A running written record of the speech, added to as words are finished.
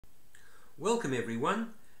Welcome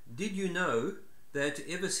everyone. Did you know that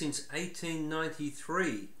ever since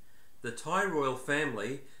 1893 the Thai royal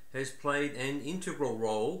family has played an integral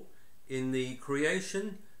role in the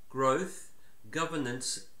creation, growth,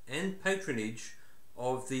 governance and patronage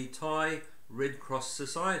of the Thai Red Cross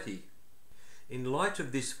Society? In light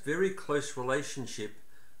of this very close relationship,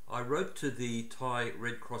 I wrote to the Thai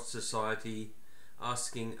Red Cross Society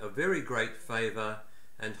asking a very great favour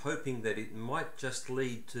and hoping that it might just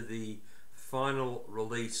lead to the final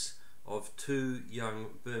release of two young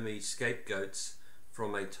Burmese scapegoats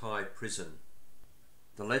from a Thai prison.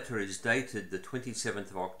 The letter is dated the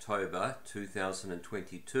 27th of October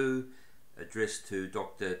 2022, addressed to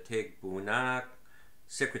Dr. Teg Bunak,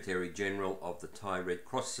 Secretary General of the Thai Red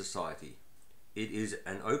Cross Society. It is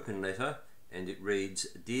an open letter and it reads,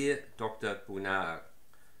 Dear Dr. Bunak,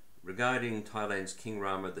 regarding Thailand's King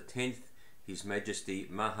Rama X, His Majesty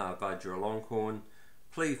Maha Vajiralongkorn,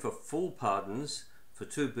 plea for full pardons for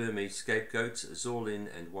two Burmese scapegoats, Zorlin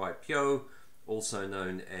and Phyo, also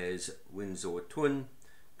known as Windsor Tun,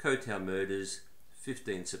 Koh Tao murders,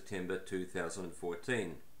 15 September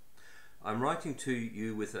 2014. I'm writing to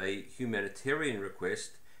you with a humanitarian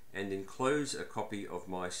request and enclose a copy of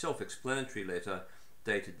my self-explanatory letter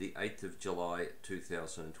dated the 8th of July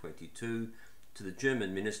 2022 to the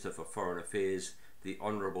German Minister for Foreign Affairs, the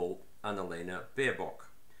Honourable Annalena Baerbock.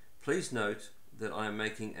 Please note that I am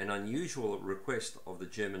making an unusual request of the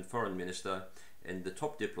German Foreign Minister and the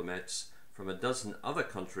top diplomats from a dozen other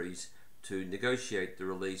countries to negotiate the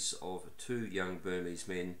release of two young Burmese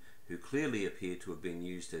men who clearly appear to have been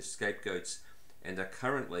used as scapegoats and are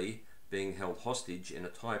currently being held hostage in a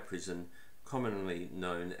Thai prison commonly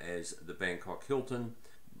known as the Bangkok Hilton,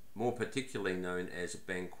 more particularly known as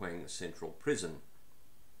Bangkwang Central Prison.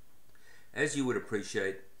 As you would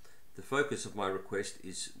appreciate, the focus of my request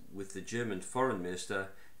is with the German Foreign Minister,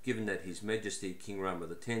 given that His Majesty King Rama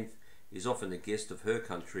X is often a guest of her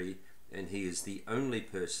country and he is the only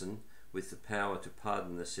person with the power to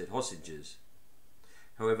pardon the said hostages.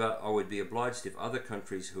 However, I would be obliged if other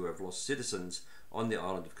countries who have lost citizens on the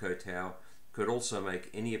island of Koh Tao could also make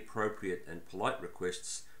any appropriate and polite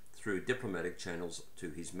requests through diplomatic channels to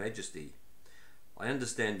His Majesty. I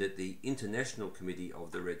understand that the International Committee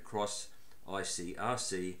of the Red Cross,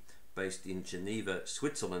 ICRC, based in Geneva,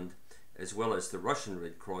 Switzerland, as well as the Russian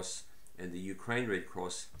Red Cross and the Ukraine Red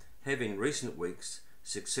Cross, have in recent weeks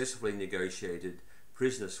successfully negotiated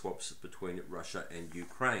prisoner swaps between Russia and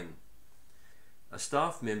Ukraine. A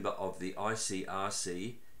staff member of the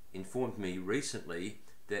ICRC informed me recently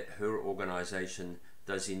that her organisation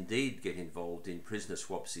does indeed get involved in prisoner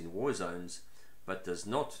swaps in war zones, but does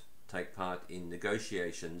not take part in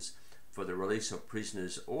negotiations for the release of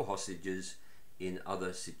prisoners or hostages in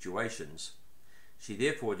other situations. She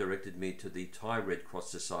therefore directed me to the Thai Red Cross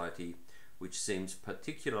Society, which seems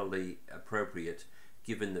particularly appropriate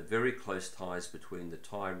given the very close ties between the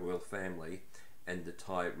Thai royal family and the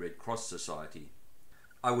Thai Red Cross Society.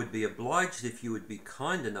 I would be obliged if you would be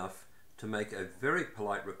kind enough to make a very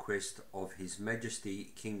polite request of His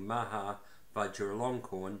Majesty King Maha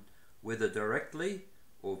Vajiralongkorn, whether directly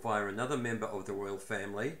or via another member of the royal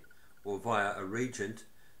family or via a regent,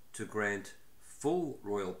 to grant full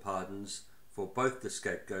royal pardons for both the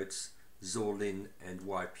scapegoats, Zorlin and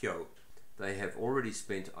Phyo. They have already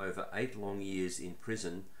spent over 8 long years in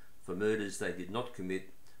prison for murders they did not commit,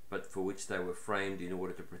 but for which they were framed in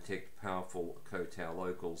order to protect powerful Koh Tao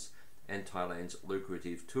locals and Thailand's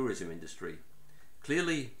lucrative tourism industry.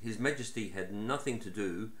 Clearly, His Majesty had nothing to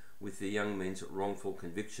do with the young men's wrongful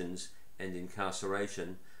convictions and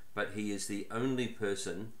incarceration, but he is the only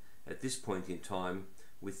person at this point in time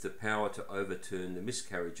with the power to overturn the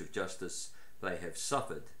miscarriage of justice they have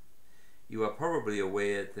suffered. You are probably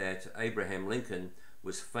aware that Abraham Lincoln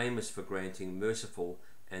was famous for granting merciful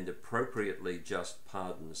and appropriately just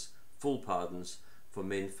pardons, full pardons, for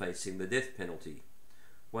men facing the death penalty.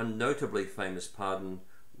 One notably famous pardon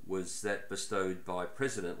was that bestowed by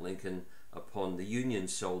President Lincoln upon the Union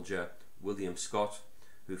soldier William Scott,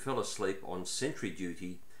 who fell asleep on sentry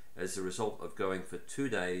duty as a result of going for 2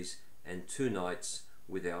 days and 2 nights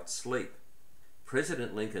without sleep.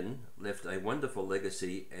 President Lincoln left a wonderful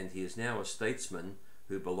legacy and he is now a statesman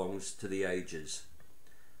who belongs to the ages.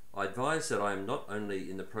 I advise that I am not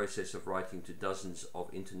only in the process of writing to dozens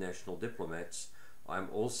of international diplomats, I am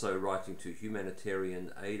also writing to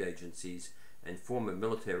humanitarian aid agencies and former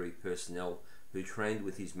military personnel who trained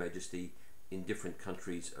with His Majesty in different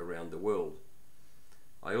countries around the world.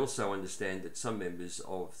 I also understand that some members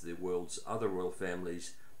of the world's other royal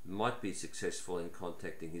families might be successful in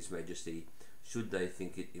contacting His Majesty should they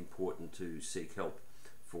think it important to seek help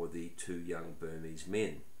for the two young Burmese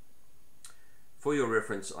men. For your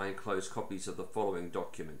reference, I enclose copies of the following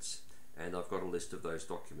documents, and I've got a list of those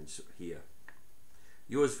documents here.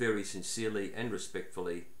 Yours very sincerely and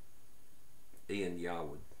respectfully, Ian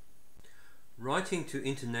Yarwood. Writing to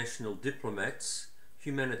international diplomats,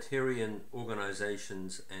 humanitarian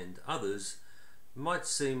organisations and others might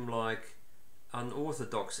seem like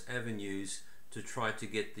unorthodox avenues to try to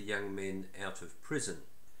get the young men out of prison.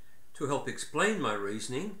 To help explain my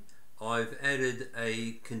reasoning, I've added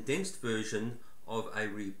a condensed version of a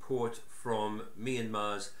report from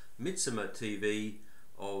Myanmar's Mizzima TV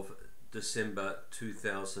of December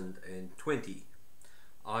 2020.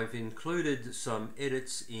 I've included some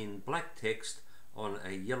edits in black text on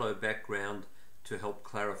a yellow background to help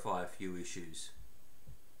clarify a few issues.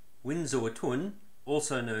 Win Zaw Tun,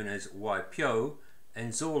 also known as Phyo,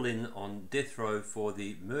 and Zaw Lin on death row for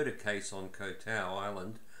the murder case on Koh Tao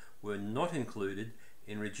Island were not included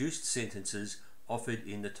in reduced sentences offered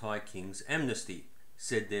in the Thai King's amnesty,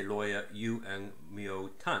 said their lawyer Yu Ang Myo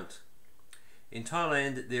Tant. In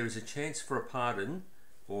Thailand, there is a chance for a pardon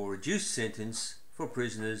or reduced sentence for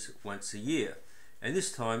prisoners once a year, and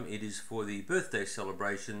this time it is for the birthday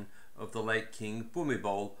celebration of the late King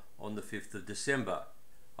Bhumibol on the 5th of December.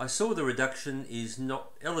 I saw the reduction is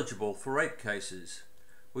not eligible for rape cases.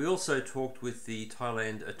 We also talked with the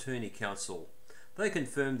Thailand Attorney Council. They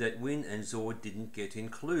confirmed that Win and Zaw didn't get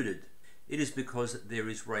included. It is because there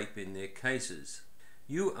is rape in their cases.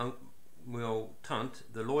 Yu Ang Myo Tant,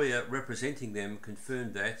 the lawyer representing them,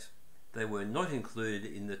 confirmed that they were not included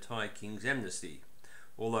in the Thai King's amnesty,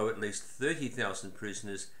 although at least 30,000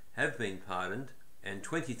 prisoners have been pardoned and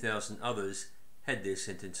 20,000 others had their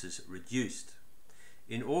sentences reduced.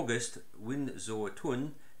 In August, Win Zaw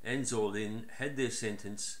Tun and Zaw Lin had their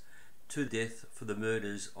sentence to death for the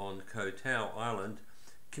murders on Koh Tao Island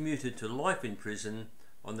commuted to life in prison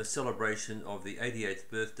on the celebration of the 88th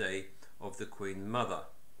birthday of the Queen Mother.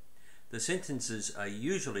 The sentences are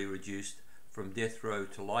usually reduced from death row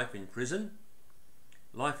to life in prison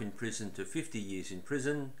to 50 years in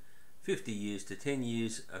prison, 50 years to 10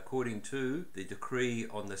 years according to the decree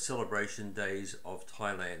on the celebration days of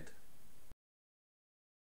Thailand.